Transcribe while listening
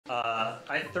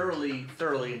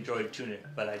thoroughly enjoyed Tunic,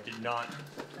 but I did not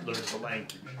learn the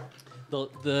language.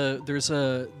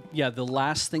 The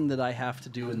last thing that I have to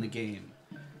do in the game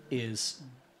is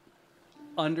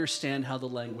understand how the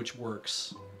language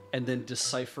works and then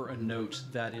decipher a note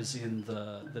that is in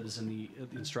the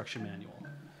instruction manual.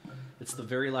 It's the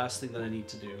very last thing that I need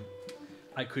to do.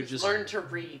 I could just learn to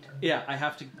read. Yeah,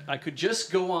 I could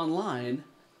just go online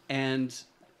and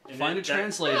find a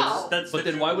translator. But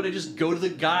then why would I just go to the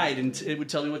guide and it would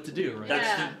tell me what to do, right?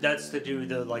 That's to do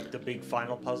the big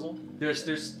final puzzle.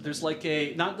 There's like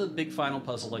not the big final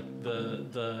puzzle, like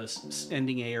the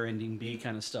ending A or ending B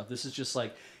kind of stuff. This is just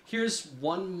like, here's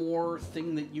one more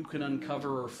thing that you can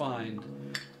uncover or find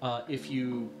if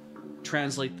you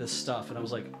translate this stuff. And I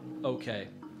was like, okay,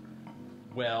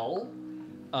 well,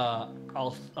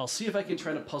 I'll see if I can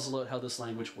try to puzzle out how this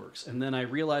language works. And then I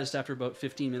realized after about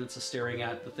 15 minutes of staring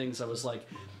at the things, I was like,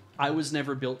 I was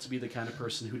never built to be the kind of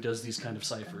person who does these kind of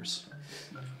ciphers.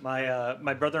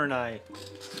 My brother and I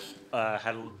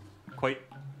had quite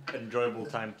an enjoyable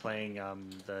time playing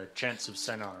the Chants of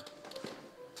Sennar.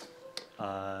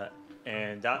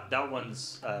 And that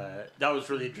was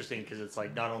really interesting because it's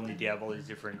like not only do you have all these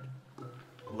different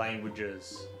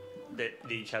languages that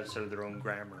they each have sort of their own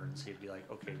grammar, and so you'd be like,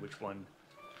 okay, which one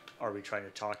are we trying to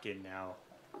talk in now?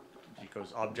 It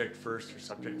goes object first or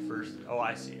subject first. Oh,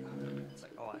 I see. It's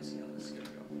like, oh, I see how this is gonna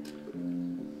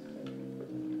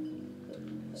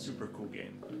go. Super cool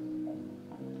game.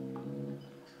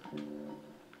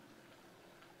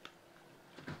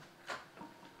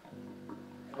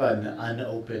 An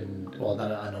unopened, well, not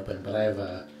an unopened, but I have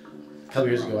a couple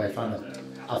years ago I found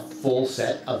a full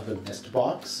set of the Mist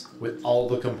box with all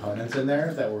the components in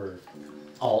there that were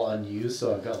all unused.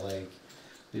 So I've got like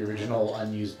the original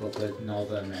unused booklet and all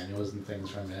the manuals and things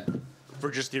from it.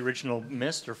 For just the original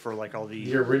Mist, or for like all the...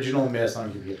 The original Mist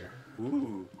on computer.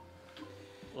 Ooh.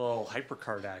 Little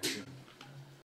hypercard action.